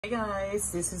Hey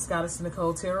guys, this is Goddess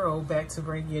Nicole Tarot back to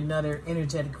bring you another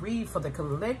energetic read for the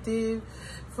collective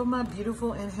for my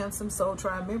beautiful and handsome Soul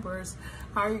Tribe members.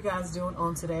 How are you guys doing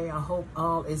on today? I hope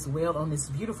all is well on this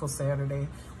beautiful Saturday.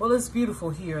 Well, it's beautiful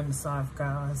here in the South,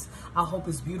 guys. I hope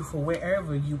it's beautiful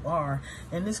wherever you are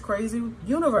in this crazy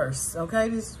universe, okay?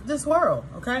 This world,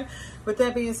 okay? With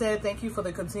that being said, thank you for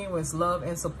the continuous love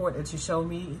and support that you show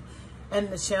me and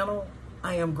the channel.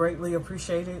 I am greatly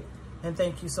appreciated. And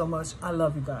thank you so much. I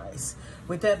love you guys.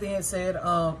 With that being said,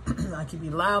 I can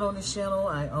be loud on this channel.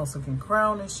 I also can cry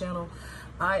on this channel.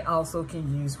 I also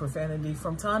can use profanity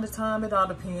from time to time. It all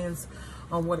depends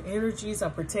on what energies I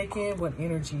partake in, what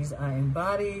energies I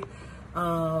embody,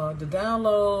 the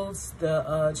downloads,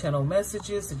 the channel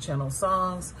messages, the channel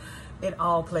songs. It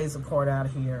all plays a part out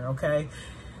here, okay?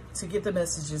 To get the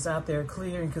messages out there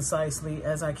clear and concisely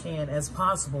as I can, as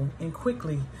possible, and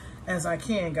quickly as I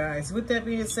can, guys. With that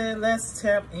being said, let's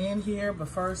tap in here. But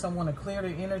first, I want to clear the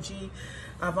energy.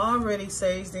 I've already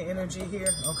saged the energy here,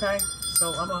 okay?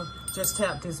 So I'm going to just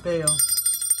tap this bell.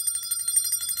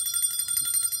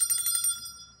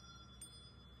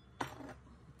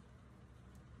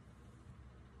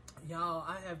 Y'all,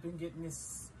 I have been getting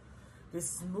this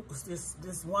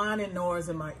whining noise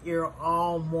in my ear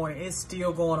all morning. It's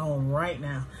still going on right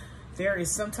now. There is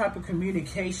some type of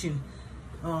communication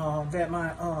that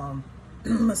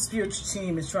my spiritual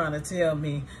team is trying to tell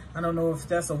me. I don't know if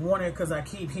that's a warning because I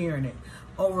keep hearing it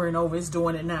over and over. It's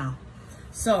doing it now.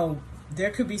 So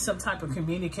there could be some type of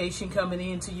communication coming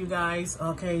in to you guys,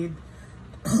 okay?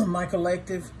 My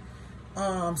collective.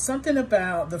 Something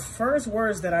about the first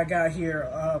words that I got here.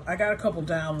 I got a couple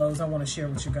downloads I want to share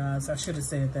with you guys. I should have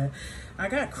said that. I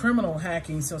got criminal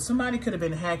hacking. So somebody could have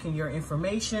been hacking your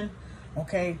information,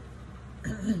 okay?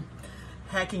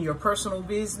 Hacking your personal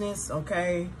business,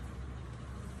 okay?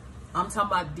 I'm talking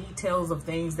about details of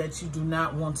things that you do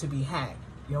not want to be hacked,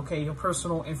 okay? Your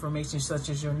personal information such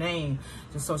as your name,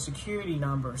 your social security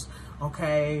numbers,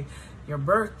 okay? Your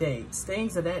birth dates,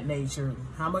 things of that nature.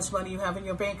 How much money you have in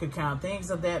your bank account, things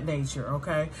of that nature,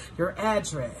 okay? Your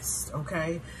address,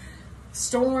 okay?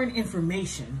 Storing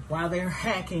information while they're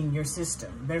hacking your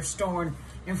system. They're storing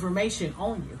information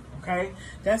on you, okay?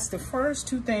 That's the first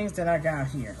two things that I got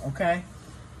here, okay?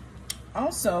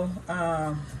 Also,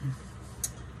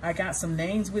 I got some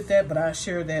names with that, but I'll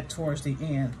share that towards the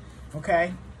end,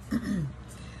 okay?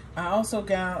 I also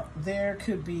got, there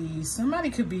could be, somebody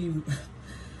could be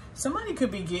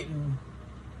getting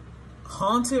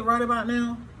haunted right about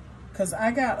now, because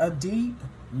I got a deep,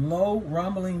 low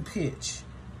rumbling pitch.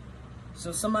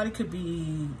 So somebody could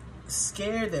be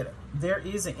scared that there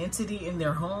is an entity in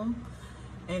their home,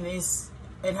 and it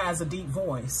has a deep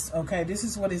voice, okay? This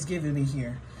is what it's giving me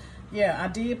here. Yeah, I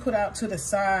did put out to the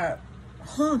side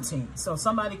haunting. So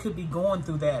somebody could be going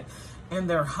through that in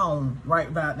their home right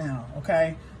about now,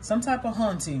 okay? Some type of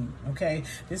haunting, okay?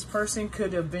 This person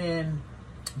could have been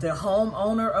the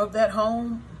homeowner of that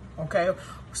home, okay?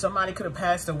 Somebody could have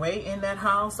passed away in that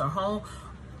house or home,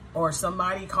 or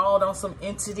somebody called on some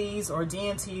entities or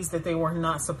deities that they were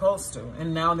not supposed to,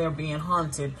 and now they're being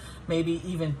haunted, maybe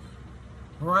even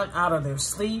run out of their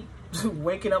sleep,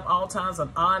 waking up all times of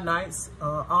odd nights,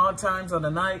 odd times of the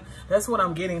night. That's what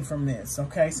I'm getting from this,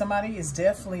 okay? Somebody is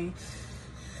definitely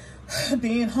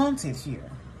being haunted here.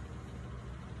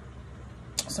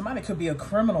 Somebody could be a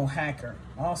criminal hacker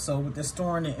also with the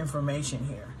storing the information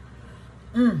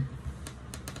here.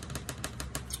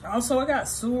 Also, I got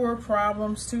sewer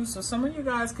problems too. So some of you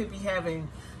guys could be having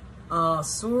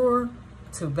sewer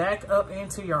to back up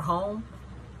into your home,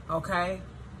 okay?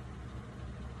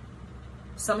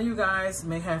 Some of you guys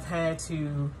may have had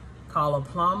to call a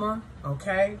plumber,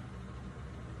 okay?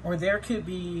 Or there could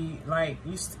be, like,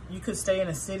 you could stay in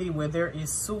a city where there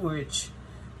is sewage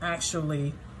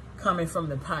actually coming from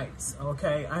the pipes,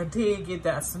 okay? I did get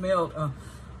that smelled, a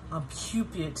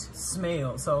putrid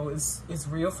smell, so it's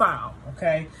real foul,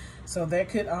 okay? So that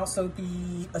could also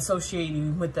be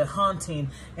associated with the haunting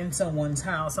in someone's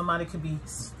house. Somebody could be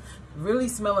really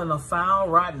smelling a foul,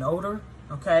 rotten odor,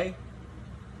 okay?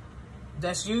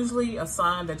 That's usually a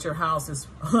sign that your house is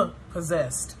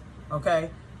possessed, okay?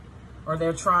 Or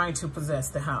they're trying to possess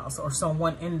the house or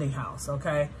someone in the house,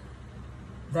 okay?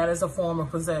 That is a form of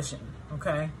possession,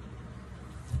 okay?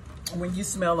 When you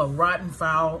smell a rotten,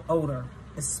 foul odor,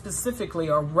 it's specifically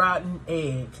a rotten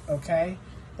egg, okay?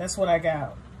 That's what I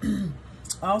got.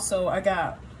 Also, I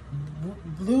got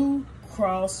Blue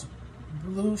Cross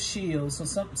Blue Shield. So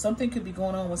something could be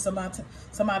going on with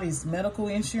somebody's medical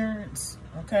insurance,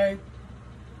 okay?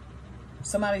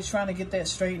 Somebody's trying to get that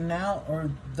straightened out, or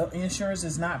the insurance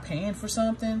is not paying for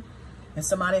something and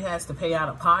somebody has to pay out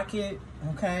of pocket,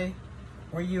 okay?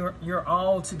 or you're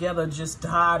all together just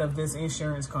tired of this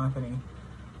insurance company.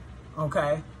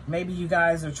 Okay, maybe you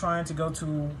guys are trying to go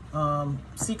to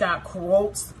seek out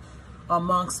quotes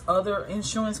amongst other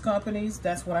insurance companies.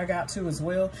 That's what I got too as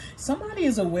well. Somebody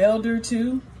is a welder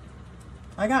too.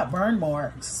 I got burn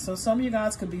marks, so some of you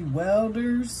guys could be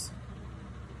welders,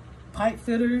 pipe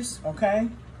fitters, okay,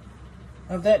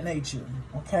 of that nature.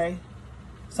 Okay,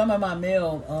 some of my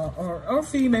male or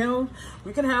female,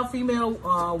 we can have female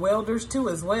welders too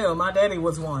as well. My daddy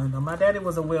was one. My daddy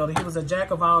was a welder. He was a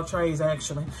jack of all trades.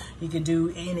 Actually, he could do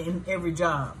in every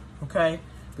job, okay,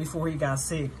 before he got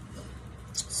sick.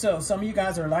 So some of you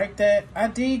guys are like that. I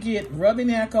did get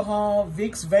rubbing alcohol,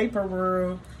 Vicks Vapor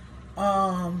Rub,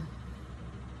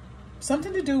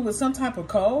 something to do with some type of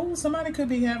cold. Somebody could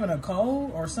be having a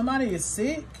cold, or somebody is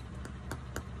sick.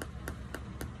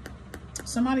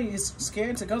 Somebody is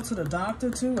scared to go to the doctor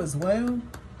too as well.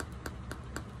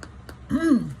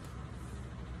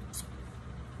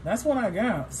 That's what I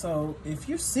got. So if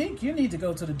you're sick, you need to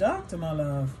go to the doctor, my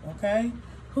love. Okay?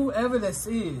 Whoever this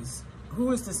is,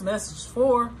 who is this message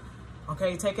for?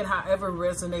 Okay? Take it however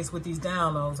resonates with these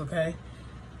downloads. Okay?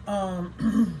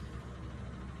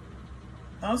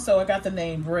 Also, I got the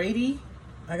name Brady.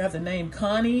 I got the name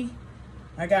Connie.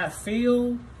 I got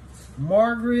Phil,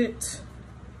 Margaret,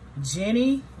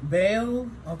 Jenny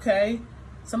Bell, okay?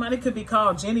 Somebody could be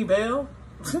called Jenny Bell.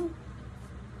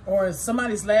 Or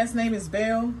somebody's last name is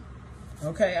Bell.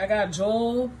 Okay, I got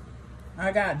Joel.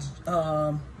 I got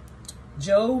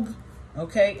Job.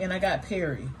 Okay, and I got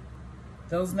Perry.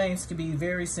 Those names could be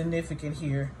very significant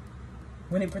here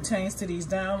when it pertains to these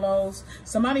downloads.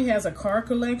 Somebody has a car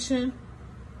collection.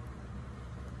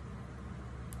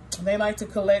 They like to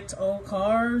collect old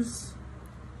cars.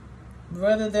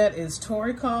 Whether that is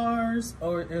toy cars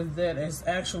or if that is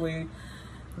actually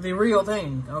the real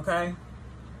thing, okay?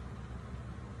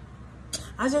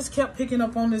 I just kept picking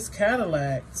up on this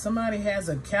Cadillac. Somebody has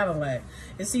a Cadillac.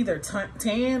 It's either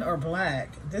tan or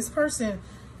black. This person,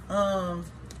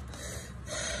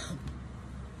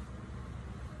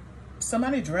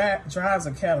 somebody drives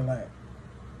a Cadillac,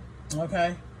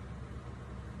 okay?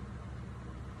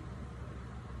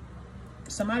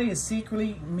 Somebody is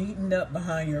secretly meeting up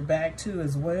behind your back too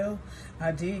as well.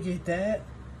 I did get that.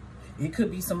 It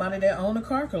could be somebody that own a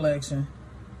car collection.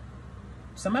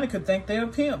 Somebody could think they're a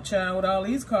pimp, child, with all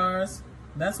these cars.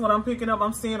 That's what I'm picking up.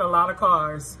 I'm seeing a lot of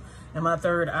cars in my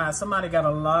third eye. Somebody got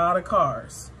a lot of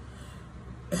cars.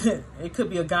 It could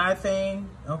be a guy thing,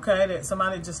 okay, that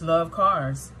somebody just love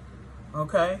cars,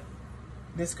 okay?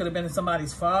 This could have been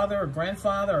somebody's father or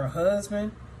grandfather or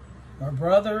husband or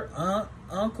brother, aunt,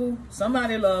 uncle.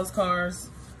 Somebody loves cars,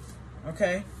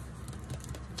 okay?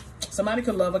 Somebody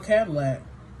could love a Cadillac.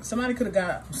 Somebody could have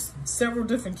got several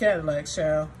different Cadillacs,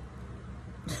 child.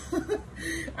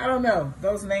 I don't know.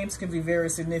 Those names can be very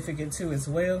significant too as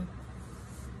well.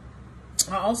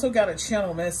 I also got a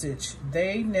channel message.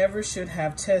 They never should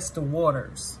have tested the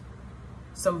waters.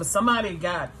 Somebody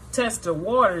got tested the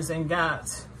waters and got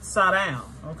sat down,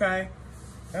 okay?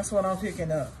 That's what I'm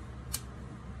picking up.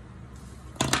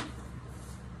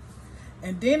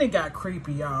 And then it got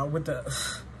creepy, y'all, with the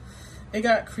it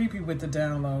got creepy with the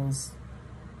downloads.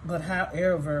 But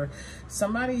however,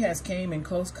 somebody has came in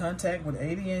close contact with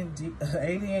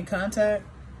alien contact.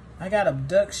 I got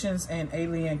abductions and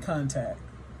alien contact.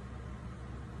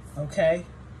 Okay?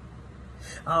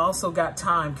 I also got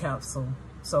time capsule.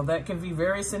 So that can be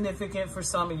very significant for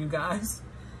some of you guys.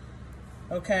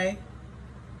 Okay?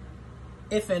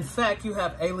 If in fact you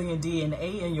have alien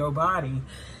DNA in your body,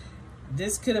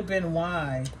 this could have been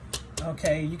why,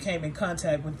 okay, you came in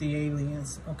contact with the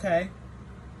aliens, okay?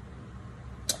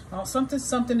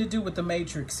 Something to do with the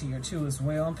Matrix here too as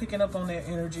well. I'm picking up on that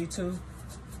energy too.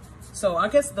 So I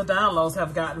guess the downloads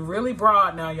have gotten really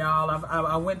broad now, y'all.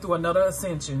 I went through another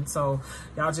ascension, so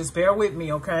y'all just bear with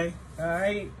me, okay? All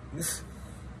right.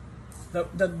 The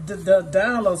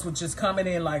downloads were just coming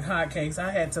in like hotcakes.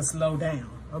 I had to slow down,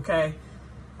 okay?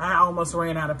 I almost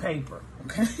ran out of paper,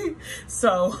 okay?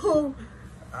 So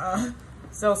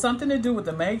something to do with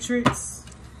the Matrix,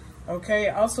 okay?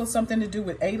 Also something to do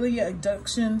with alien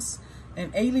abductions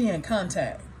and alien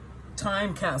contact.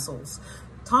 Time capsules.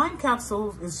 Time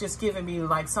capsules is just giving me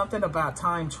like something about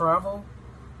time travel.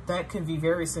 That can be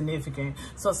very significant.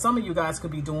 So some of you guys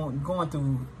could be going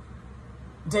through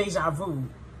deja vu.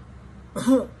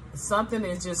 Something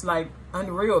is just like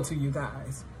unreal to you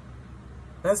guys.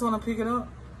 That's what I'm picking up.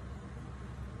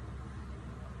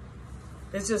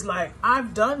 It's just like,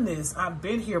 I've done this. I've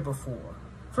been here before.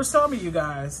 For some of you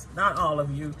guys, not all of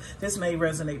you, this may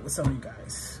resonate with some of you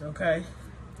guys, okay?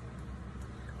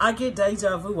 I get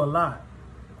deja vu a lot.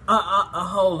 A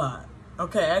whole lot,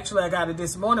 Okay, actually I got it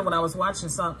this morning when I was watching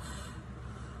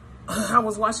I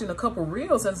was watching a couple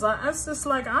reels, and so I was just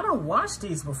like, I don't watch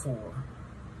these before.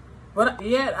 But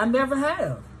yet I never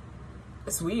have.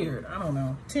 It's weird. I don't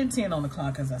know. 10:10 on the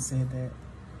clock as I said that.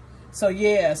 So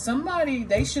yeah,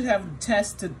 they should have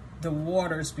tested the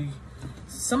waters.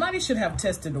 Somebody should have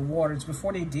tested the waters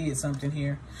before they did something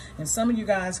here. And some of you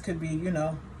guys could be, you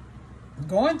know,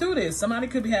 going through this. Somebody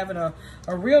could be having a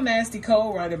real nasty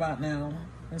cold right about now.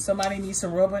 And somebody needs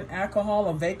some rubbing alcohol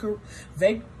or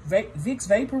Vicks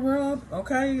Vapor Rub.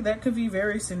 Okay, that could be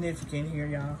very significant here,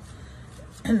 y'all.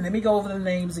 Let me go over the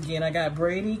names again. I got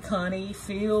Brady, Connie,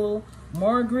 Phil,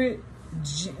 Margaret,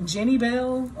 Jenny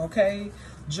Bell, okay,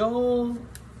 Joel,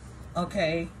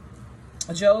 okay,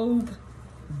 Job,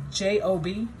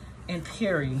 J-O-B, and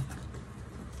Perry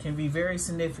can be very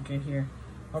significant here,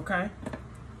 okay?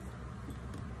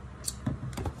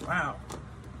 Wow.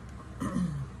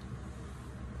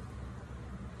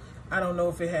 I don't know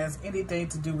if it has anything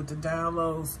to do with the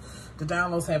downloads. The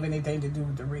downloads have anything to do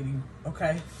with the reading,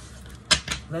 okay?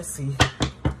 Let's see.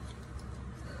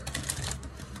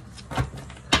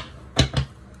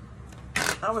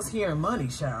 I was hearing money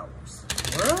showers.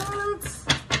 What?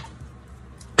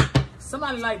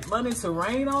 Somebody like money to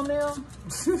rain on them?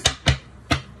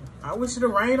 I wish it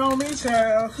would rain on me,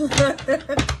 child.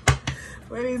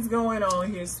 What is going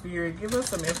on here, Spirit? Give us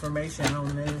some information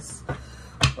on this.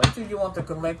 What do you want the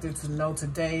collective to know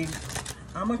today?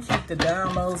 I'm going to keep the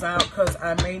downloads out because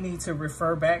I may need to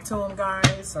refer back to them,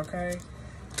 guys, okay?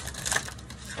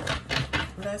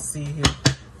 Let's see here.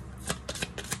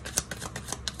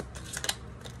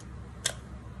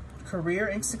 Career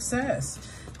and success.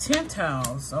 10th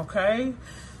house, okay?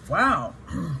 Wow.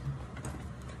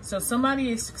 So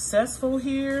somebody is successful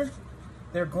here.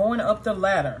 They're going up the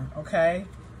ladder, okay?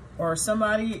 Or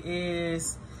somebody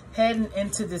is heading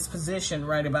into this position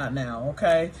right about now,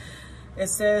 okay? It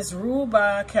says ruled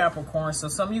by Capricorn. So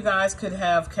some of you guys could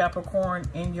have Capricorn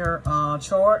in your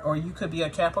chart, or you could be a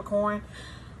Capricorn.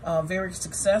 Very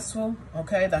successful,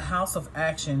 okay? The house of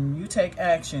action. You take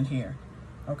action here,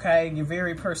 okay? You're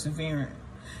very perseverant.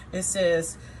 It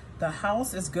says the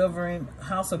house is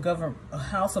house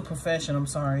of profession, I'm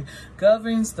sorry,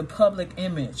 governs the public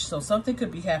image. So something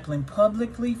could be happening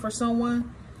publicly for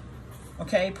someone,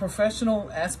 okay?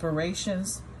 Professional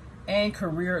aspirations and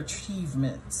career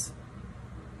achievements.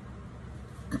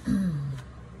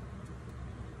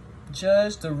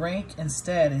 Judge the rank and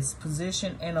status,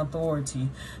 position and authority.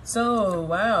 So,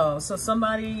 wow. So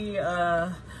somebody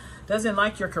doesn't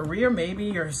like your career, maybe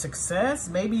your success,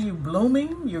 maybe you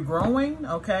blooming, you're growing,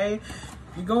 okay?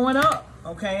 You're going up,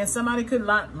 okay? And somebody could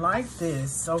not like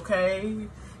this, okay?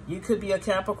 You could be a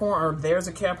Capricorn, or there's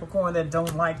a Capricorn that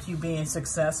don't like you being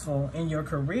successful in your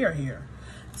career here.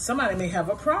 Somebody may have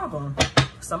a problem.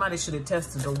 Somebody should have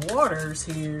tested the waters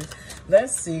here.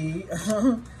 Let's see.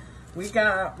 We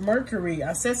got Mercury.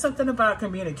 I said something about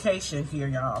communication here,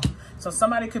 y'all. So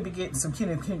somebody could be getting some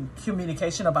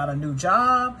communication about a new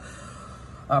job,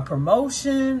 a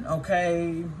promotion,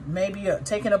 okay? Maybe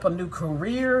taking up a new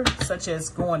career, such as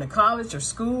going to college or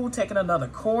school, taking another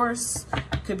course.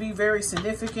 Could be very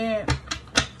significant.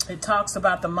 It talks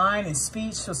about the mind and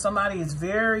speech. So somebody is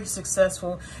very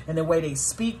successful in the way they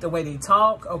speak, the way they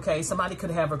talk, okay? Somebody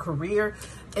could have a career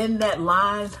in that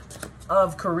line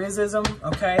of charism,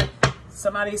 okay?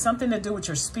 Something to do with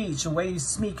your speech, the way you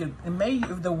speak,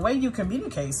 the way you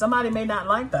communicate. Somebody may not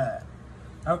like that,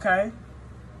 okay?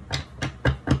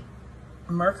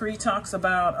 Mercury talks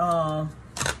about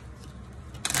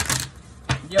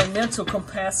your mental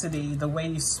capacity, the way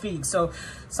you speak. So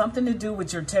something to do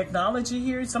with your technology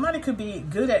here. Somebody could be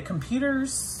good at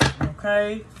computers,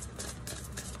 okay?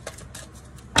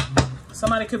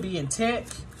 Somebody could be in tech.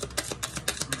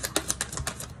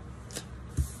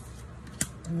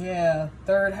 Yeah,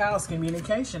 3rd house,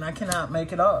 communication. I cannot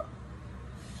make it up.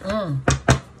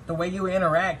 The way you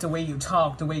interact, the way you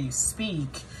talk, the way you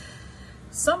speak.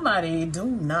 Somebody do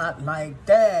not like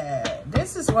that.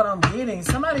 This is what I'm getting.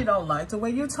 Somebody don't like the way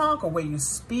you talk, or way you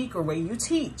speak, or way you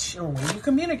teach, or way you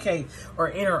communicate or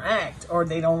interact, or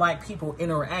they don't like people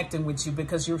interacting with you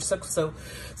because you're so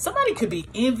somebody could be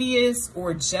envious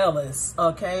or jealous,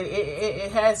 okay?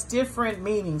 It has different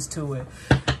meanings to it.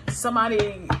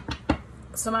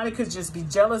 Somebody could just be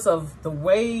jealous of the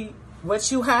way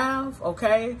what you have,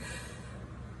 okay?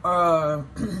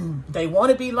 They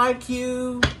want to be like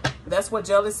you. That's what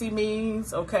jealousy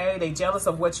means, okay? They jealous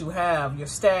of what you have, your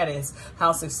status,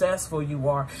 how successful you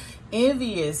are.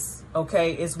 Envious,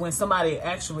 okay, is when somebody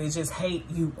actually just hate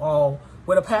you all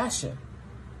with a passion.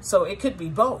 So it could be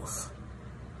both,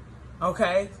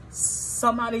 okay?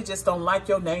 Somebody just don't like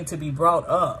your name to be brought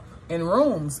up in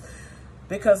rooms,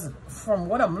 because from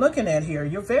what I'm looking at here,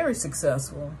 you're very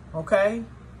successful, okay?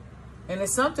 And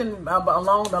it's something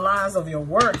along the lines of your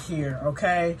work here,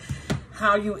 okay?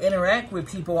 How you interact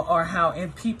with people, or how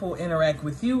people interact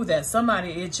with you, that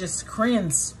somebody just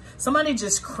cringe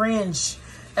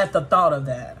at the thought of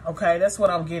that, okay? That's what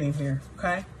I'm getting here,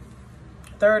 okay?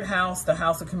 Third house, the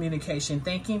house of communication,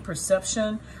 thinking,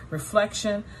 perception,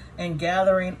 reflection, and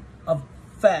gathering of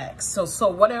facts. So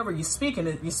whatever you're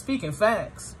speaking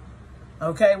facts,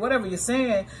 okay? Whatever you're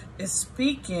saying is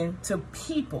speaking to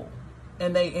people,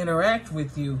 and they interact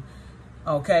with you,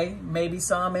 okay? Maybe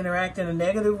some interact in a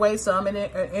negative way, some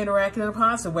interact in a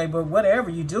positive way, but whatever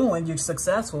you're doing, you're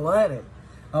successful at it,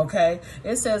 okay?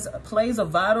 It says plays a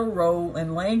vital role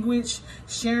in language,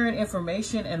 sharing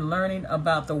information, and learning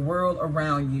about the world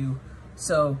around you.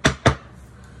 So,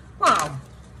 wow.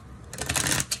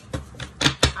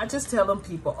 I just tell them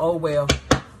people, oh, well.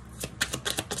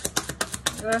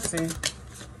 Let's see.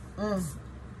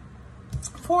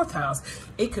 Fourth house.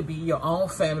 It could be your own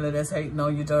family that's hating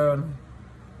on you, darling.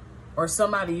 Or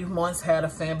somebody you once had a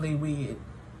family with.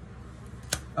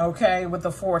 Okay, with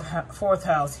the fourth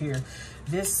house here.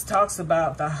 This talks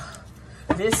about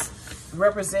this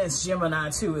represents Gemini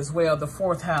too as well, the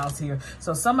fourth house here.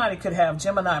 So somebody could have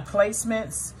Gemini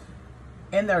placements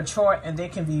in their chart, and they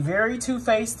can be very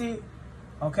two-faced,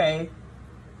 okay?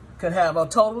 Could have a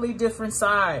totally different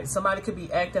side. Somebody could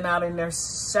be acting out in their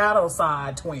shadow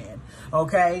side twin,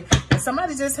 okay? And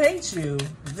somebody just hates you.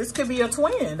 This could be a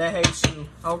twin that hates you,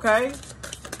 okay?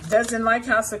 Doesn't like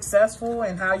how successful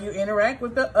and how you interact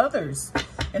with the others,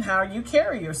 and how you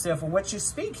carry yourself, or what you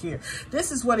speak here.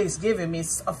 This is what it's giving me.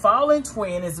 A fallen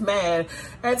twin is mad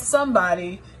at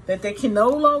somebody that they can no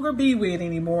longer be with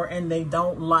anymore, and they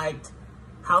don't like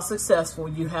how successful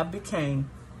you have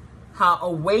became. How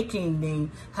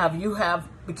awakening you have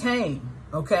became,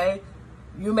 okay?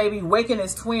 You may be waking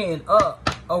this twin up,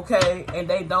 okay? And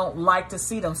they don't like to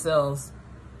see themselves.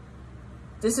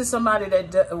 This is somebody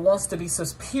that wants to be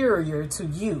superior to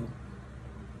you,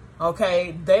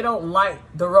 okay? They don't like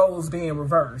the roles being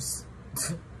reversed.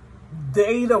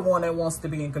 They the one that wants to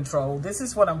be in control. This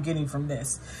is what I'm getting from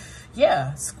this.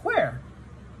 Yeah, square.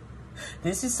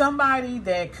 This is somebody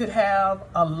that could have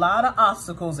a lot of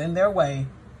obstacles in their way,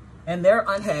 and they're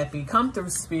unhappy. Come through,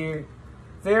 Spirit.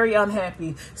 Very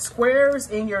unhappy. Squares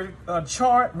in your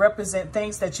chart represent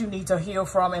things that you need to heal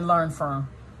from and learn from.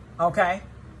 Okay?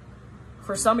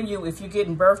 For some of you, if you're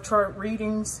getting birth chart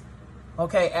readings,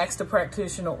 okay, ask the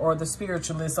practitioner or the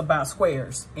spiritualist about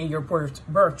squares in your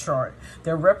birth chart.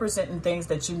 They're representing things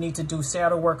that you need to do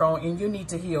shadow work on, and you need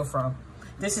to heal from.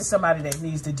 This is somebody that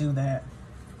needs to do that.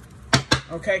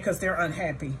 Okay, because they're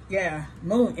unhappy. Yeah,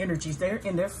 moon energies, they're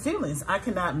in their feelings. I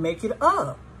cannot make it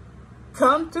up.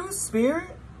 Come through,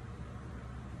 Spirit.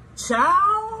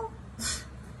 Child.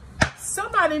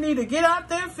 Somebody need to get out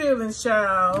their feelings,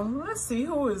 child. Let's see,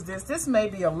 who is this? This may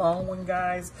be a long one,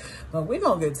 guys, but we're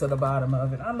going to get to the bottom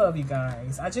of it. I love you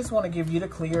guys. I just want to give you the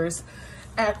clearest,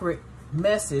 accurate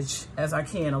message as I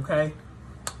can, okay?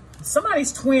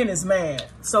 Somebody's twin is mad.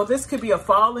 So this could be a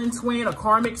fallen twin, a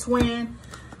karmic twin,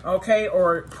 okay,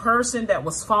 or a person that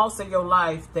was false in your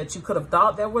life that you could have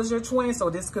thought that was your twin. So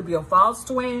this could be a false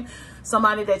twin,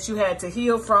 somebody that you had to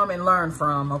heal from and learn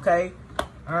from, okay?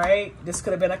 All right, this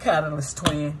could have been a catalyst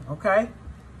twin, okay?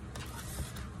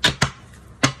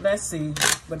 Let's see,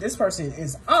 but this person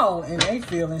is all in their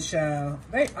feelings, child.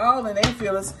 They all in their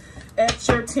feelings at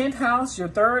your 10th house, your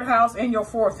 3rd house, and your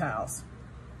 4th house.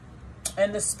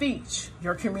 And the speech,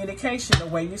 your communication, the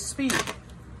way you speak.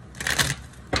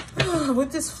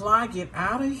 Would this fly get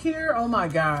out of here? Oh my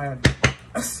God.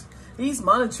 These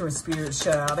monitoring spirits,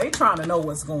 child, they trying to know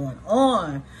what's going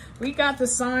on. We got the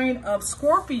sign of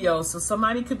Scorpio. So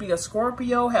somebody could be a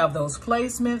Scorpio, have those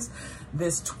placements.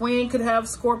 This twin could have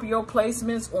Scorpio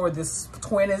placements, or this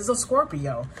twin is a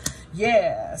Scorpio.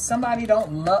 Yeah, somebody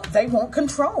they want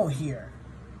control here.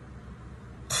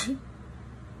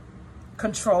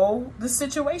 Control the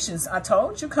situations. I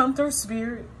told you, come through,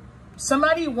 Spirit.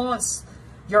 Somebody wants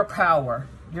your power,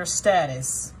 your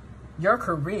status, your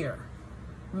career,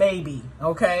 maybe,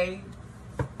 okay?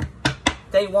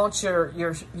 They want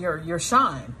your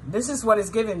shine. This is what is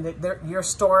giving your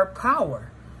stored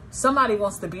power. Somebody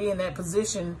wants to be in that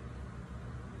position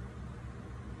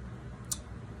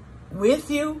with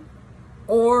you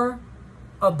or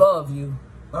above you,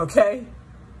 okay?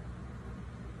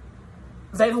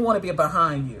 They don't want to be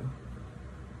behind you.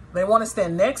 They want to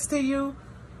stand next to you,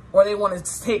 or they want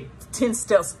to take 10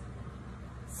 steps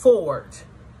forward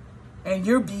and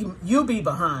you be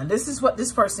behind. This is what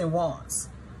this person wants.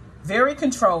 Very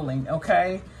controlling,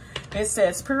 okay? It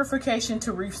says purification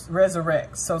to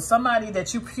resurrect. So somebody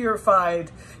that you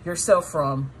purified yourself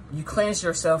from, you cleansed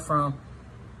yourself from,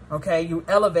 okay, you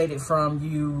elevated from,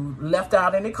 you left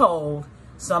out in the cold.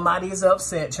 Somebody is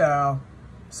upset, child.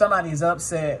 Somebody is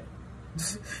upset.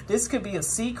 This could be a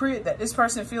secret that this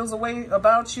person feels a way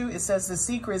about you. It says the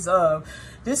secrets of,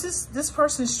 this is this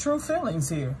person's true feelings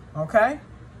here, okay?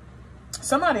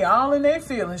 Somebody all in their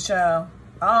feelings, child.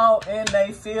 All in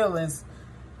their feelings.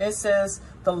 It says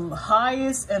the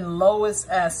highest and lowest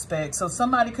aspect. So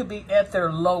somebody could be at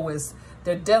their lowest.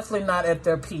 They're definitely not at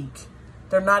their peak.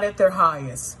 They're not at their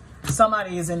highest.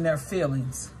 Somebody is in their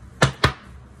feelings.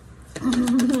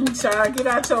 Child, get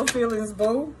out your feelings,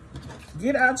 boo.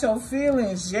 Get out your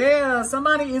feelings. Yeah,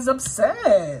 somebody is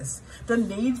obsessed. The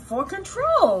need for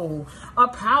control. A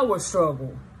power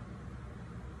struggle.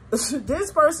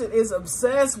 This person is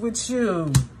obsessed with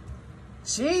you.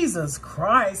 Jesus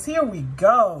Christ. Here we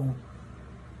go.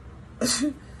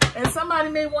 And somebody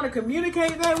may want to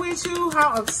communicate that with you.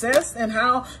 How obsessed and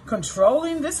how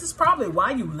controlling. This is probably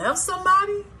why you left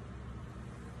somebody.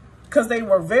 Because they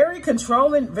were very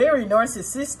controlling, very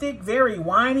narcissistic, very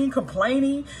whiny,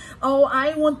 complaining. Oh,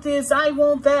 I want this, I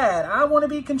want that. I want to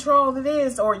be controlled of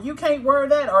this, or you can't wear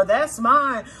that, or that's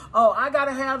mine. Oh, I got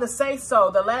to have the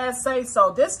say-so, the last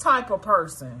say-so. This type of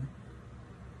person.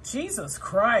 Jesus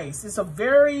Christ. This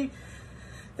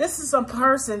is a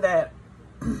person that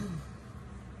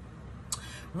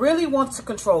really wants to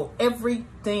control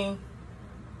everything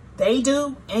they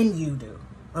do and you do,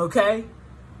 okay?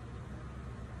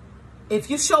 If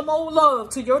you show more love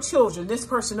to your children, this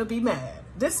person will be mad.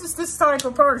 This is this type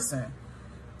of person.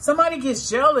 Somebody gets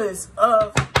jealous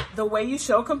of the way you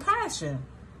show compassion.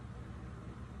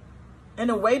 And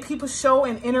the way people show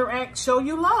and interact, show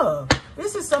you love.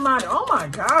 This is somebody, oh my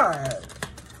God.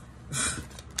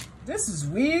 This is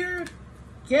weird.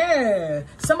 Yeah.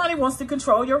 Somebody wants to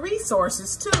control your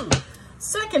resources too.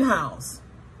 Second house.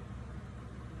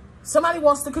 Somebody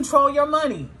wants to control your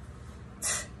money.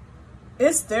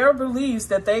 It's their beliefs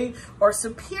that they are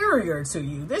superior to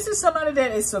you. This is somebody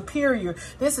that is superior.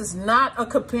 This is not a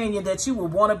companion that you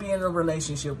would want to be in a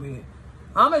relationship with.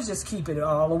 I'm going to just keep it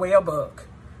all the way a buck.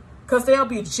 Because they'll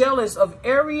be jealous of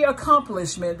every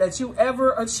accomplishment that you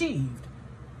ever achieved.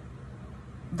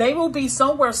 They will be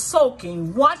somewhere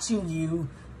sulking, watching you,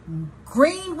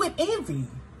 green with envy.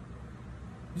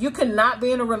 You cannot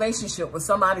be in a relationship with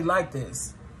somebody like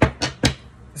this.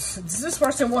 This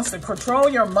person wants to control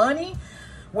your money,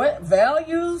 what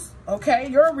values, okay,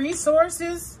 your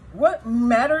resources, what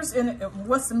matters and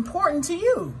what's important to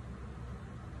you.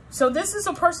 So this is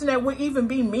a person that would even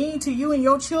be mean to you and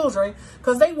your children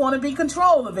because they want to be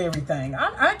control of everything.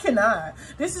 I cannot.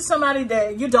 This is somebody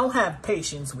that you don't have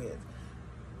patience with.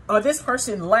 Or this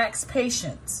person lacks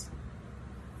patience.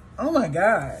 Oh my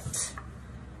God.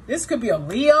 This could be a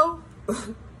Leo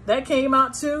that came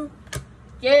out too.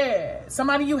 Yeah,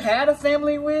 somebody you had a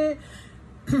family with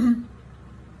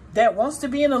that wants to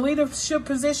be in a leadership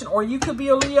position, or you could be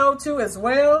a Leo too as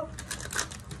well.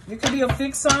 You could be a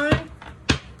fixed sign.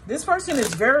 This person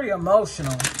is very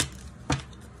emotional.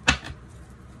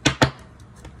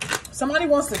 Somebody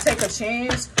wants to take a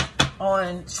chance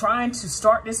on trying to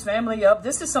start this family up.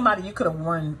 This is somebody you could have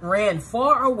ran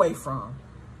far away from.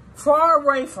 Far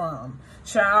away from.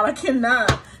 Child, I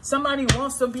cannot. Somebody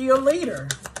wants to be a leader.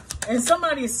 And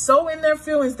somebody is so in their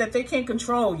feelings that they can't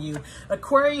control you.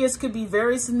 Aquarius could be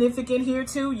very significant here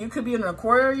too. You could be an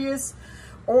Aquarius,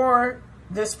 or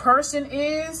this person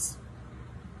is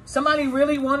somebody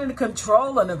really wanting to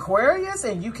control an Aquarius,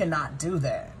 and you cannot do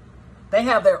that. They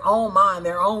have their own mind,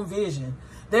 their own vision.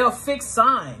 They're a fixed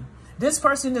sign. This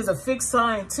person is a fixed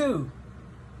sign too.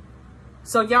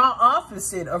 So y'all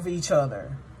opposite of each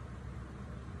other.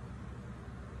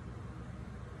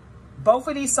 Both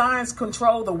of these signs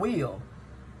control the wheel.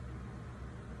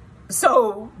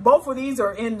 So both of these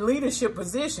are in leadership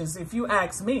positions, if you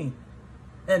ask me.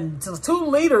 And two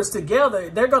leaders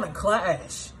together, they're going to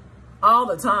clash all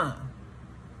the time.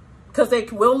 Because they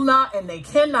will not and they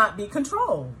cannot be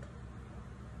controlled.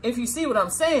 If you see what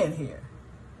I'm saying here.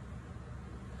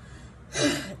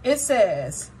 It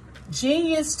says,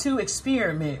 genius to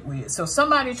experiment with. So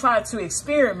somebody tried to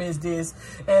experiment this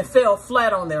and fell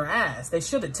flat on their ass. They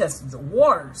should have tested the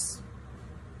waters.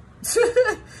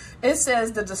 It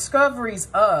says the discoveries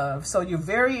of. So you're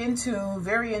very in tune,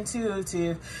 very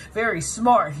intuitive, very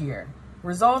smart here.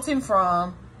 Resulting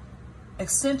from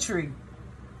eccentric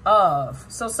of.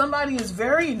 So somebody is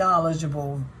very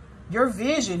knowledgeable. Your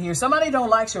vision here. Somebody don't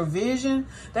like your vision.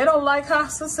 They don't like how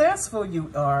successful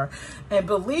you are. And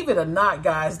believe it or not,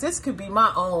 guys, this could be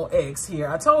my own ex here.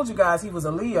 I told you guys he was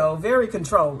a Leo, very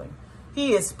controlling.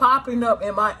 He is popping up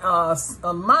in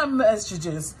my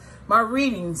messages, my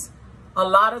readings a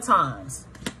lot of times.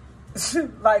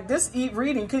 Like this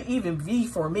reading could even be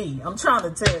for me. I'm trying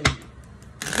to tell you.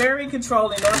 Very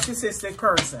controlling, narcissistic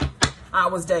person I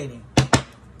was dating.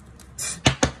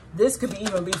 This could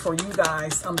even be for you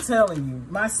guys. I'm telling you.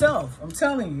 Myself. I'm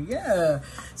telling you. Yeah.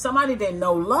 Somebody didn't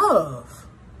know love.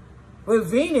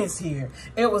 With Venus here.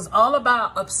 It was all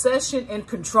about obsession and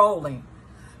controlling.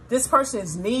 This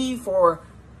person's need for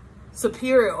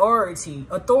superiority,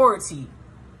 authority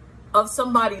of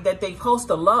somebody that they supposed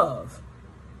to love.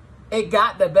 It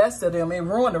got the best of them. It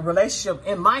ruined the relationship.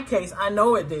 In my case, I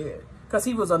know it did. Because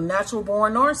he was a natural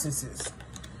born narcissist.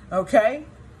 Okay?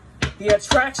 The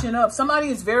attraction of somebody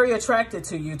is very attracted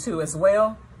to you too as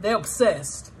well. They're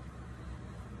obsessed.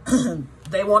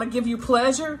 They want to give you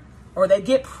pleasure, or they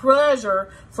get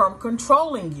pleasure from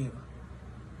controlling you.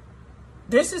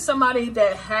 This is somebody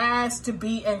that has to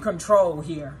be in control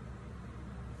here.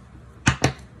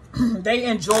 They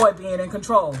enjoy being in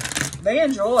control. They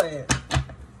enjoy it.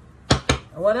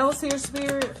 What else here,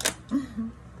 Spirit?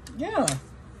 Yeah.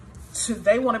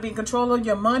 They want to be in control of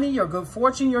your money, your good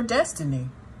fortune, your destiny.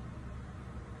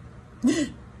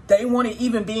 They want to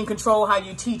even be in control how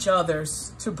you teach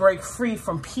others to break free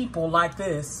from people like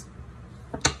this.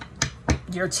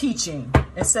 You're teaching.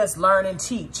 It says learn and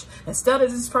teach. Instead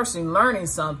of this person learning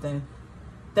something,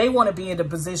 they want to be in the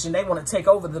position. They want to take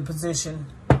over the position.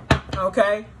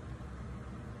 Okay?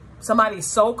 Somebody's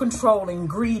so controlling,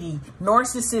 greedy,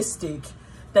 narcissistic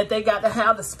that they got to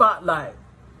have the spotlight.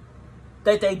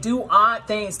 That they do odd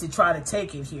things to try to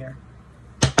take it here.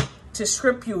 To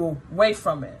strip you away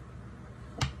from it.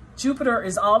 Jupiter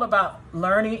is all about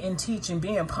learning and teaching,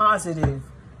 being positive,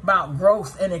 about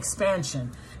growth and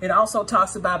expansion. It also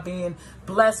talks about being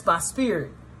blessed by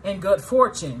spirit and good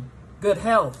fortune, good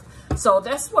health. So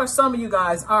that's where some of you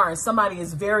guys are. And somebody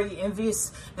is very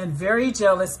envious and very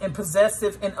jealous and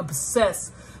possessive and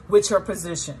obsessed with your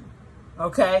position.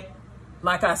 Okay?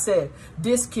 Like I said,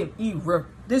 this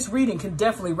reading can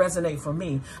definitely resonate for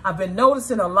me. I've been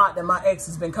noticing a lot that my ex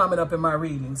has been coming up in my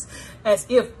readings. As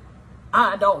if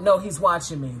I don't know he's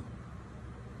watching me.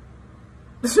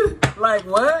 Like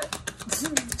what?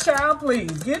 Child,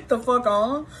 please get the fuck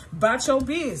on about your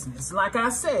business. Like I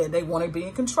said, they want to be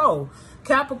in control.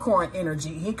 Capricorn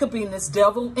energy. He could be in this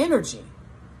devil energy.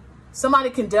 Somebody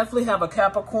can definitely have a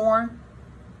Capricorn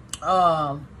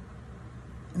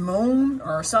moon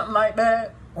or something like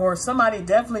that. Or somebody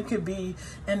definitely could be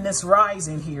in this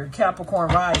rising here, Capricorn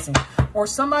rising. Or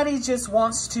somebody just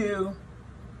wants to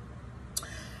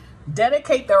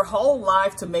dedicate their whole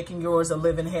life to making yours a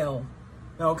living hell.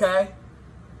 Okay?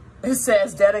 It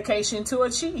says dedication to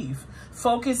achieve.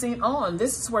 Focusing on.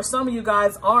 This is where some of you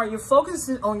guys are. You're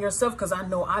focusing on yourself, because I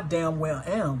know I damn well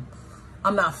am.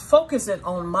 I'm not focusing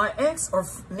on my ex or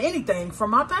anything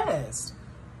from my past.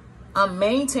 I'm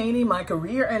maintaining my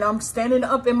career and I'm standing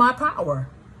up in my power.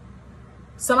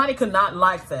 Somebody could not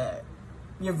like that.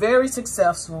 You're very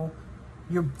successful.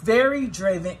 You're very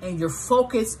driven and you're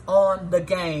focused on the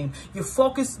game. You're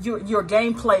focused. You're a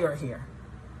game player here.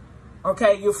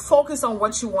 Okay. You're focused on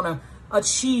what you want to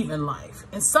achieve in life.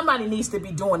 And somebody needs to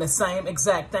be doing the same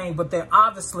exact thing, but they're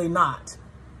obviously not.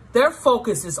 Their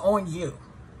focus is on you.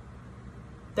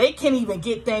 They can't even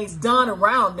get things done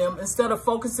around them instead of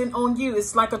focusing on you.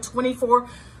 It's like a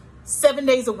 7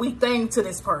 days a week thing to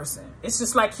this person. It's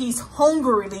just like he's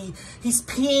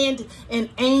pinned and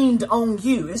aimed on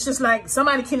you. It's just like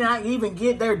somebody cannot even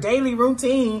get their daily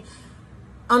routine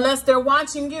unless they're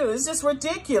watching you. It's just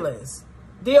ridiculous.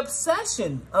 The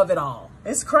obsession of it all.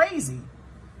 It's crazy.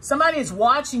 Somebody is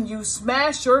watching you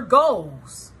smash your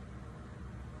goals.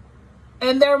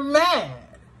 And they're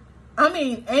mad. I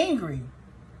mean, angry.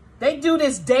 They do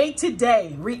this day to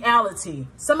day reality.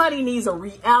 Somebody needs a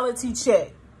reality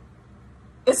check.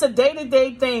 It's a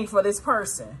day-to-day thing for this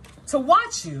person to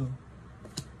watch you.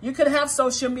 You could have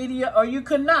social media or you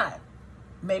could not.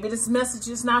 Maybe this message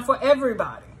is not for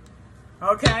everybody.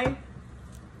 Okay?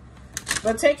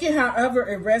 But take it however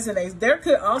it resonates. There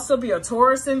could also be a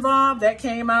Taurus involved. That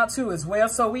came out too as well.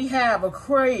 So we have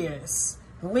Aquarius,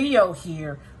 Leo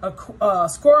here,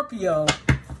 Scorpio,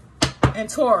 and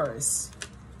Taurus.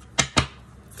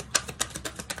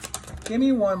 Give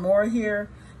me one more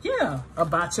here. Yeah,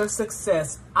 about your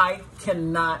success. I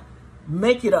cannot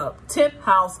make it up. 10th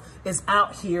house is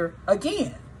out here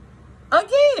again.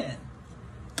 Again.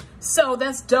 So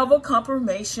that's double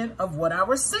confirmation of what I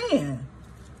was saying.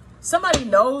 Somebody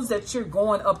knows that you're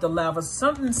going up the ladder.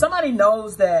 Somebody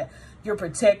knows that you're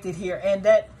protected here and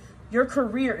that your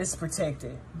career is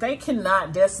protected. They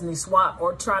cannot destiny swap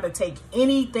or try to take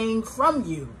anything from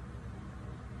you.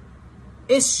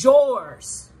 It's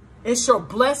yours. It's your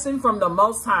blessing from the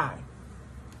Most High.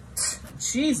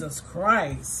 Jesus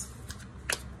Christ.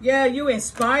 Yeah, you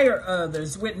inspire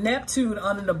others with Neptune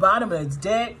under the bottom of its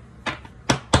deck.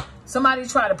 Somebody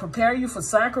try to prepare you for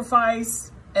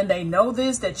sacrifice, and they know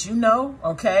this, that you know,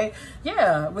 okay?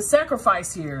 Yeah, with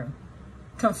sacrifice here.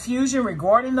 Confusion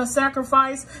regarding the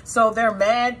sacrifice, so they're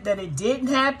mad that it didn't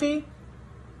happen,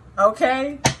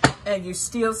 okay? And you're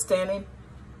still standing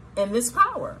in this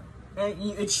power. And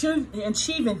you're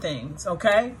achieving things,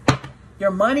 okay?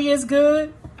 Your money is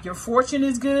good. Your fortune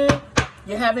is good.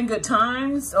 You're having good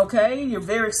times, okay? You're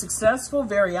very successful,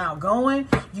 very outgoing.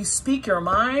 You speak your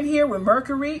mind here with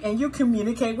Mercury, and you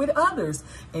communicate with others,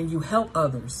 and you help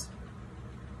others.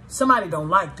 Somebody don't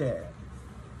like that.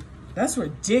 That's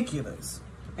ridiculous.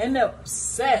 And they're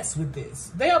obsessed with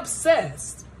this. They're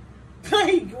obsessed.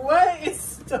 Like, what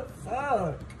is the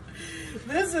fuck?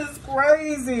 This is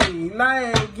crazy.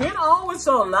 Like, get on with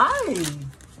your life.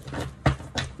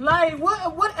 Like,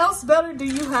 what else better do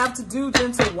you have to do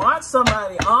than to watch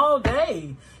somebody all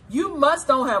day? You must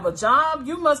don't have a job.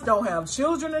 You must don't have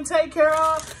children to take care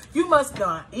of. You must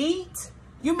not eat.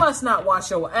 You must not wash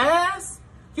your ass.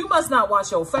 You must not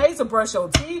wash your face or brush your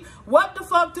teeth. What the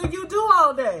fuck do you do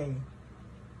all day?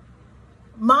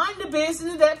 Mind the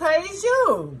business that pays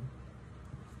you.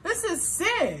 This is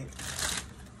sick.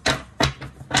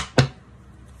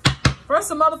 First,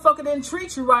 a motherfucker didn't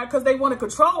treat you right because they want to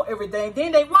control everything.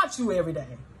 Then they watch you every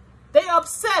day. They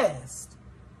obsessed.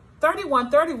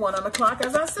 31:31 on the clock,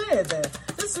 as I said that.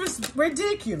 This is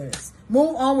ridiculous.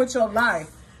 Move on with your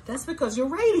life. That's because you're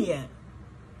radiant.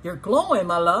 You're glowing,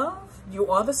 my love. You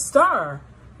are the star.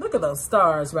 Look at those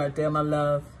stars right there, my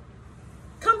love.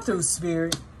 Come through,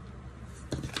 spirit.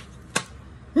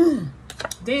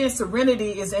 Then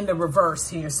serenity is in the reverse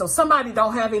here. So somebody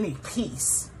don't have any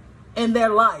peace in their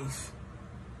life.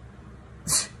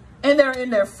 And they're in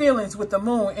their feelings with the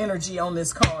moon energy on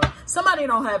this card. Somebody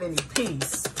don't have any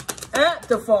peace. At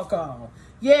the fuck all.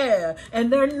 Yeah.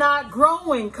 And they're not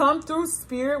growing. Come through,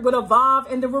 spirit, with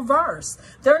evolve in the reverse.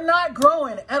 They're not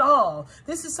growing at all.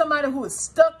 This is somebody who is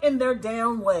stuck in their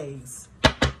damn ways.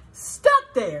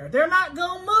 Stuck there. They're not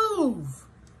going to move.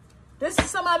 This is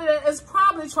somebody that is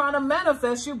probably trying to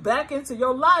manifest you back into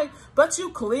your life, but you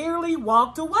clearly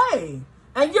walked away.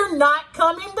 And you're not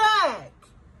coming back.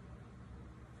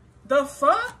 The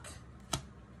fuck?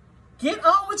 Get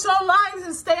on with your lives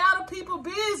and stay out of people's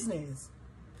business.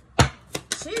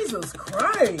 Jesus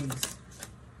Christ.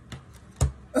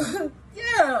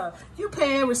 Yeah, you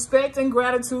paying respect and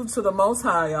gratitude to the Most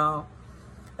High, y'all.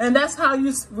 And that's how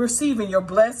you're receiving your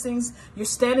blessings. You're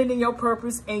standing in your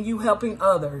purpose and you helping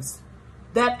others.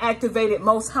 That activated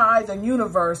Most High, the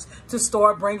universe, to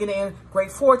start bringing in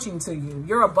great fortune to you.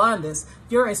 Your abundance,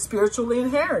 your spiritual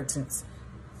inheritance.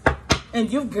 And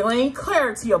you've gained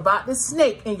clarity about the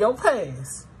snake in your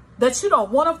past that you don't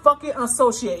want to fucking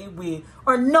associate with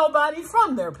or nobody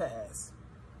from their past.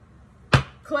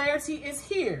 Clarity is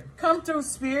here. Come through,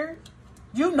 spirit.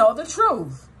 You know the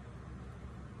truth.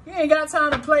 You ain't got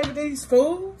time to play with these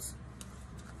fools.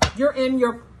 You're in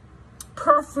your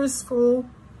purposeful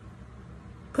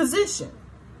position.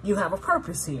 You have a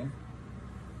purpose here.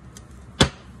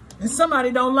 And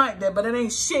somebody don't like that, but it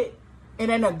ain't shit. It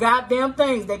ain't a goddamn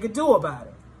thing they could do about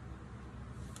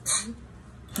it.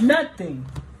 Nothing.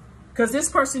 Because this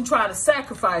person tried to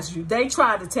sacrifice you. They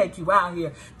tried to take you out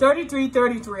here.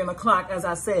 33:33 on the clock, as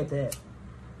I said that.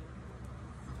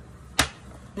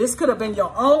 This could have been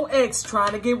your own ex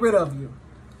trying to get rid of you.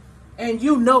 And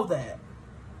you know that.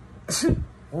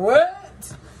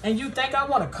 What? And you think I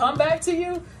want to come back to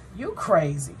you? You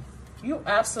crazy. You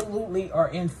absolutely are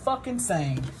in fucking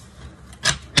insane.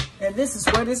 And this is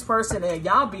where this person at.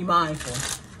 Y'all be mindful.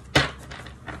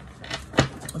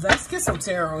 Let's get some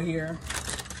tarot here.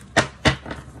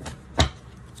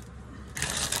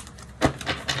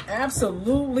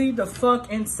 Absolutely the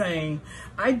fuck insane.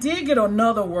 I did get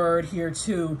another word here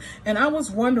too. And I was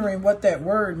wondering what that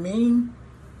word mean.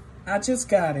 I just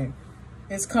got it.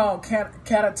 It's called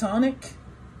catatonic.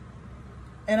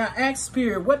 And I asked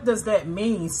spirit, what does that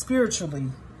mean spiritually?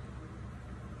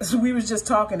 So we was just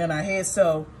talking in our head.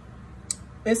 So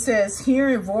it says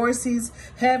hearing voices,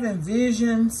 having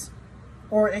visions,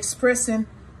 or expressing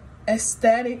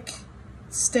ecstatic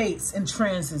states and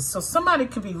transits. So somebody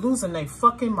could be losing their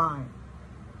fucking mind.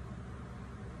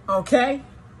 Okay?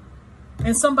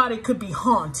 And somebody could be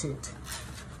haunted.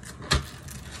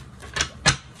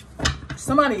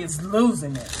 Somebody is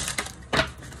losing it.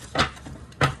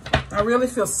 I really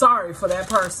feel sorry for that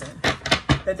person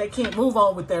that they can't move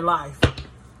on with their life.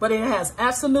 But it has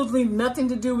absolutely nothing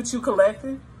to do with you,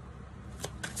 collective.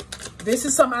 This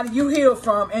is somebody you healed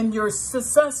from, and you're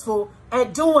successful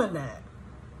at doing that.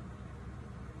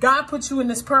 God put you in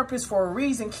this purpose for a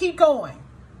reason. Keep going.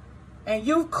 And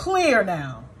you clear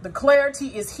now. The clarity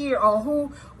is here on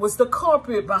who was the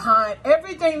culprit behind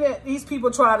everything that these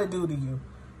people try to do to you.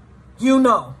 You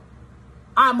know.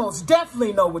 I most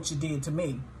definitely know what you did to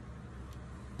me.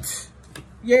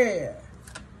 Yeah.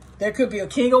 There could be a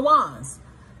King of Wands.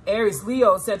 Aries,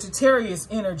 Leo, Sagittarius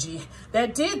energy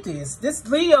that did this. This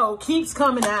Leo keeps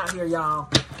coming out here, y'all.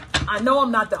 I know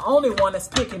I'm not the only one that's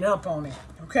picking up on it,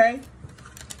 okay?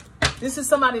 This is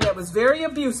somebody that was very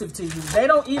abusive to you. They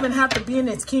don't even have to be in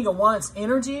this King of Wands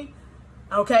energy,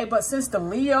 okay? But since the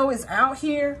Leo is out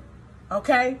here,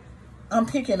 okay, I'm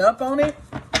picking up on it.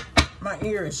 My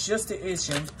ear is just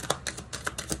itching.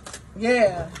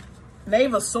 Yeah.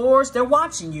 Knave of Swords, they're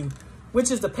watching you,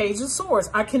 which is the Page of Swords.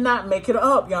 I cannot make it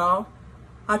up, y'all.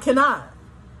 I cannot.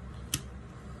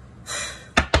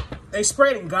 They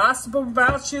spreading gossip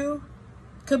about you.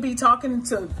 Could be talking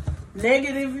to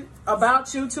negative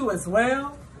about you too as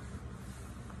well.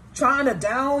 Trying to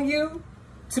down you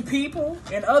to people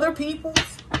and other peoples.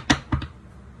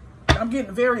 I'm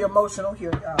getting very emotional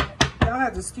here, y'all. Y'all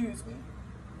have to excuse me.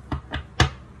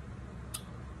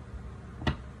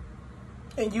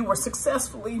 And you were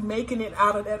successfully making it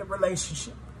out of that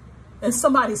relationship. And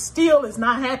somebody still is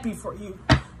not happy for you.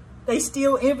 They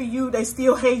still envy you. They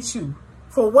still hate you.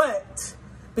 For what?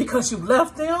 Because you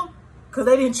left them? Because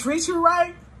they didn't treat you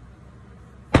right?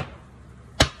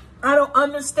 I don't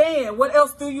understand. What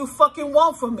else do you fucking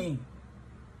want from me?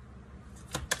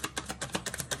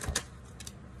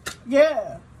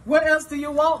 Yeah. What else do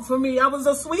you want from me? I was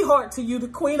a sweetheart to you, the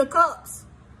Queen of Cups.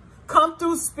 Come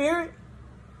through, Spirit.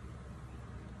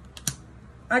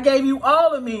 I gave you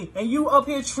all of me, and you up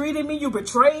here treated me, you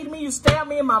betrayed me, you stabbed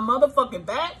me in my motherfucking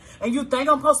back, and you think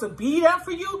I'm supposed to be there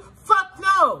for you? Fuck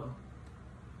no.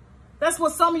 That's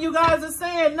what some of you guys are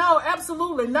saying. No,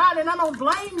 absolutely not, and I don't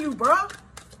blame you, bro.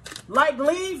 Like,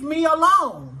 leave me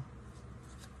alone.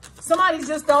 Somebody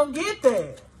just don't get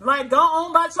that. Like, go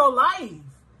on about your life.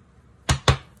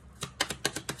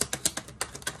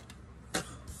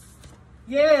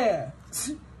 Yeah.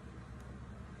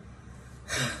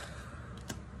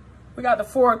 We got the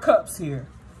Four of Cups here.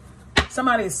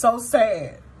 Somebody is so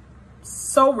sad,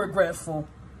 so regretful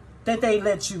that they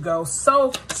let you go.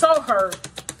 So hurt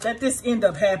that this ended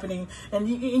up happening and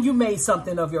you made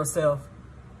something of yourself.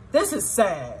 This is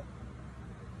sad.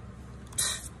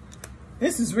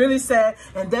 This is really sad.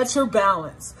 And that's your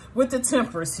balance with the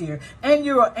Temperance here. And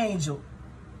you're an angel.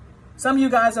 Some of you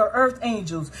guys are earth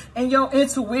angels and your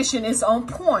intuition is on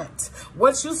point.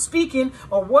 What you speaking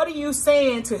or what are you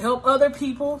saying to help other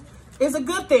people is a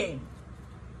good thing.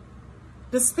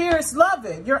 The spirits love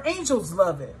it. Your angels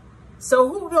love it. So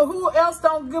who else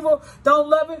don't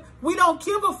love it? We don't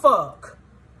give a fuck.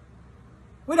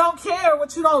 We don't care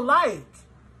what you don't like.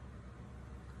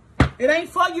 It ain't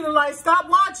for you to like. Stop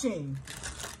watching.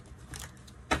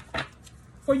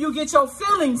 For you get your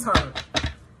feelings hurt.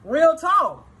 Real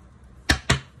talk.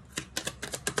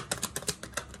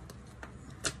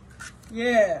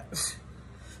 Yeah.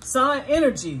 Sun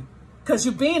energy. Because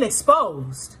you're being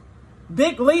exposed.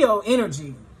 Big Leo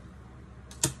energy.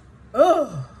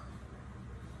 Ugh.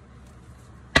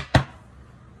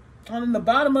 On the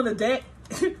bottom of the deck,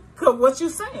 what you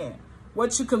saying?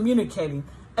 What you communicating?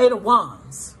 Eight of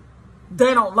Wands.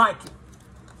 They don't like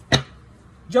it.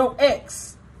 Your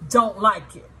ex don't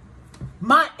like it.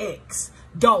 My ex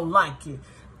don't like it.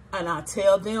 And I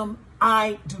tell them,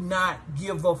 I do not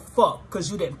give a fuck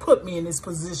because you didn't put me in this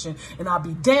position. And I'll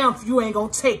be damned if you ain't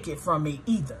going to take it from me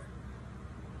either.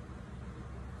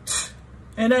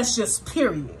 And that's just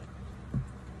period.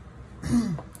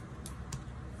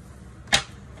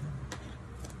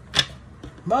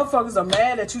 Motherfuckers are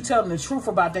mad that you tell them the truth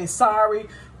about they sorry,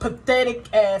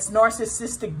 pathetic ass,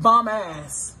 narcissistic bum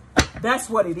ass. That's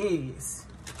what it is.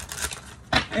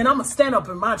 And I'm going to stand up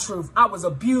in my truth. I was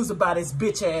abused by this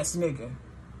bitch ass nigga.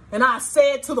 And I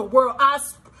said to the world, I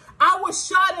was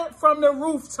shot at from the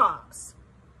rooftops.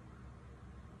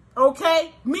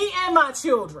 Okay? Me and my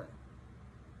children.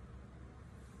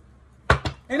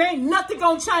 And ain't nothing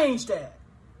gonna change that.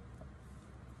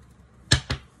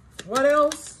 What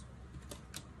else?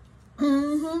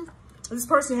 This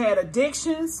person had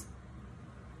addictions.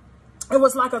 It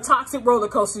was like a toxic roller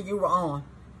coaster you were on.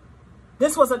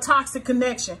 This was a toxic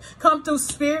connection. Come through,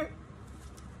 Spirit.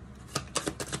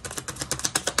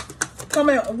 Come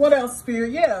in. What else,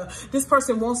 Spirit? Yeah, this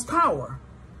person wants power.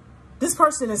 This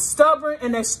person is stubborn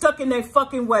and they're stuck in their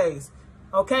fucking ways.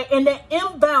 Okay? And they're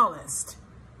imbalanced.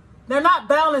 They're not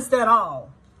balanced at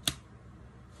all.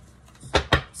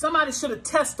 Somebody should have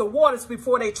tested the waters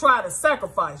before they try to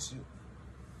sacrifice you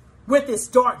with this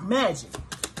dark magic.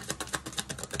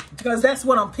 Because that's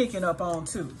what I'm picking up on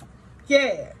too.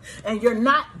 Yeah. And you're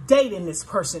not dating this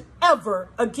person ever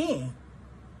again.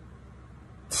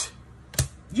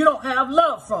 You don't have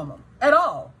love from them at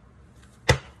all.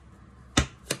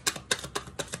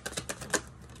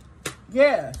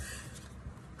 Yeah.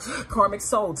 Karmic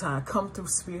soul tie. Come through,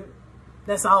 spirit.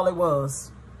 That's all it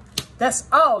was. That's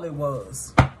all it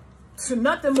was. So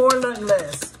nothing more, nothing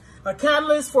less. A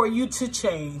catalyst for you to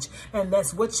change. And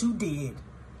that's what you did.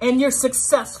 And you're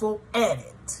successful at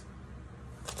it.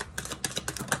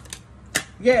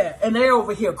 Yeah, and they're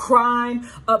over here crying,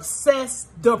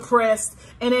 obsessed, depressed,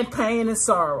 and in pain and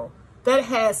sorrow. That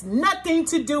has nothing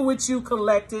to do with you,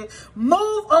 collective.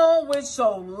 Move on with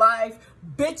your life,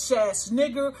 bitch ass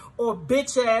nigger or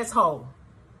bitch ass hoe.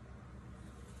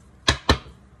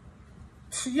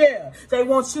 Yeah, they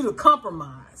want you to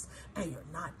compromise, and you're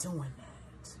not doing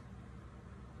that.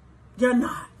 You're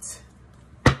not.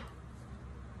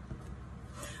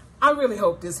 I really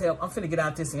hope this helped. I'm finna get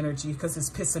out this energy because it's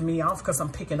pissing me off because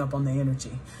I'm picking up on the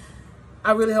energy.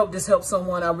 I really hope this helps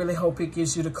someone. I really hope it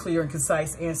gives you the clear and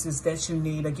concise answers that you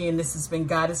need. Again, this has been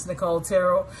Goddess Nicole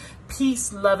Tarot.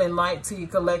 Peace, love, and light to you,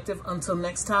 collective. Until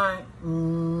next time.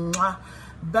 Mwah.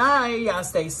 Bye. Y'all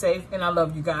stay safe. And I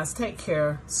love you guys. Take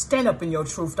care. Stand up in your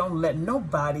truth. Don't let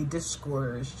nobody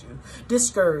discourage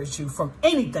you from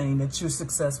anything that you're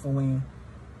successful in.